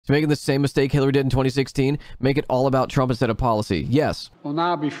He's making the same mistake Hillary did in 2016. Make it all about Trump instead of policy. Yes. Will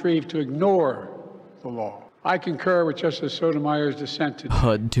now be free to ignore the law. I concur with Justice Sotomayor's dissent today.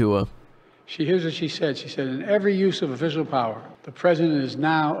 HUD to a... Here's what she said. She said, in every use of official power, the president is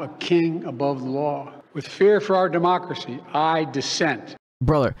now a king above the law. With fear for our democracy, I dissent.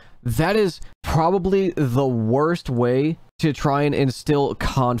 Brother, that is probably the worst way to try and instill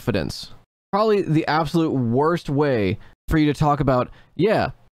confidence. Probably the absolute worst way for you to talk about,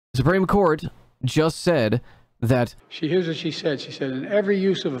 yeah, Supreme Court just said that... Here's what she said. She said, in every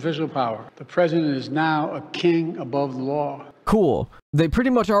use of official power, the president is now a king above the law. Cool. They pretty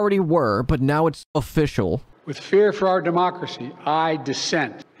much already were, but now it's official. With fear for our democracy, I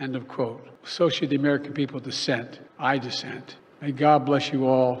dissent. End of quote. So should the American people dissent. I dissent. May God bless you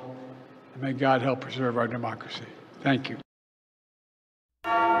all, and may God help preserve our democracy. Thank you.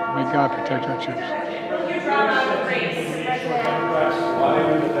 May God protect our troops.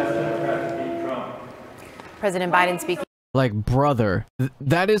 President Biden speaking. Like, brother,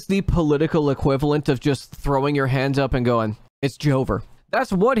 that is the political equivalent of just throwing your hands up and going, it's Jover.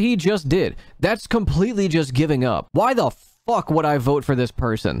 That's what he just did. That's completely just giving up. Why the fuck would I vote for this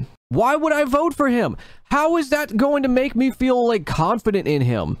person? Why would I vote for him? How is that going to make me feel like confident in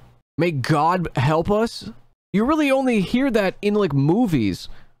him? May God help us? You really only hear that in like movies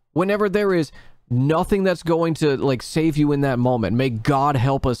whenever there is nothing that's going to like save you in that moment. May God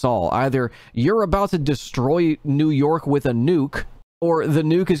help us all. Either you're about to destroy New York with a nuke, or the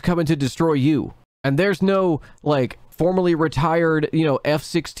nuke is coming to destroy you. And there's no like formerly retired, you know,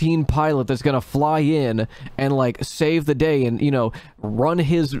 F-16 pilot that's gonna fly in and like save the day and, you know, run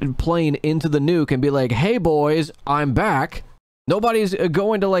his plane into the nuke and be like, hey boys, I'm back. Nobody's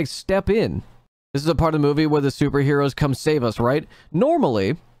going to like step in. This is a part of the movie where the superheroes come save us, right?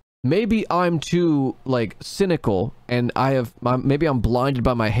 Normally, maybe I'm too like cynical and maybe I'm blinded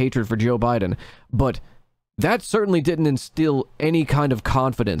by my hatred for Joe Biden, but that certainly didn't instill any kind of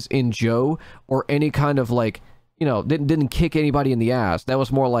confidence in Joe, or any kind of like, you know, didn't kick anybody in the ass. That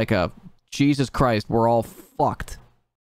was more like a, Jesus Christ, we're all fucked.